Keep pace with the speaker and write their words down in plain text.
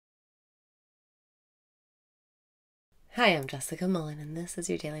Hi, I'm Jessica Mullen, and this is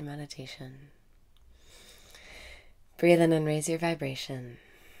your daily meditation. Breathe in and raise your vibration.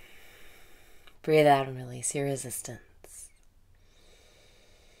 Breathe out and release your resistance.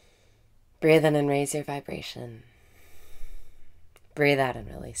 Breathe in and raise your vibration. Breathe out and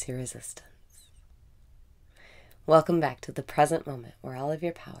release your resistance. Welcome back to the present moment where all of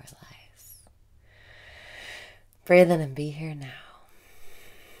your power lies. Breathe in and be here now.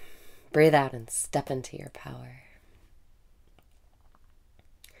 Breathe out and step into your power.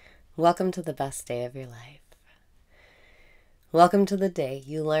 Welcome to the best day of your life. Welcome to the day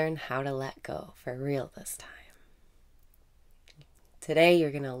you learn how to let go for real this time. Today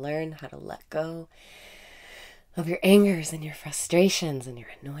you're going to learn how to let go of your angers and your frustrations and your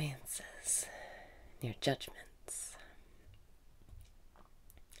annoyances and your judgments.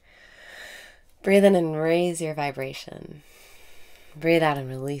 Breathe in and raise your vibration. Breathe out and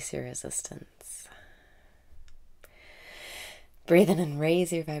release your resistance. Breathe in and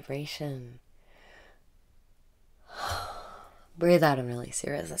raise your vibration. Breathe out and release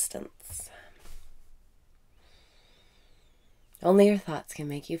your resistance. Only your thoughts can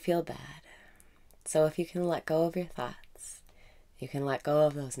make you feel bad. So if you can let go of your thoughts, you can let go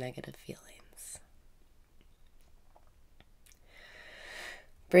of those negative feelings.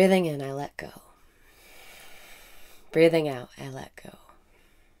 Breathing in, I let go. Breathing out, I let go.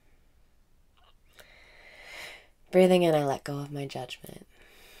 Breathing in, I let go of my judgment.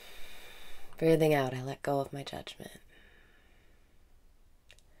 Breathing out, I let go of my judgment.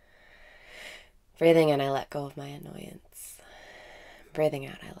 Breathing in, I let go of my annoyance. Breathing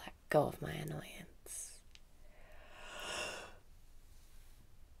out, I let go of my annoyance.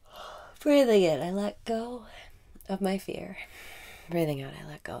 Breathing in, I let go of my fear. Breathing out, I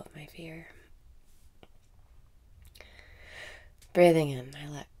let go of my fear. Breathing in, I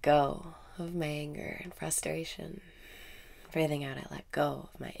let go of my anger and frustration. Breathing out, I let go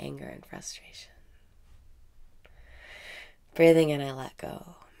of my anger and frustration. Breathing in, I let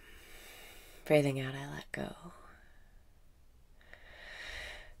go. Breathing out, I let go.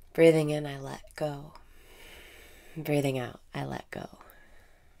 Breathing in, I let go. Breathing out, I let go.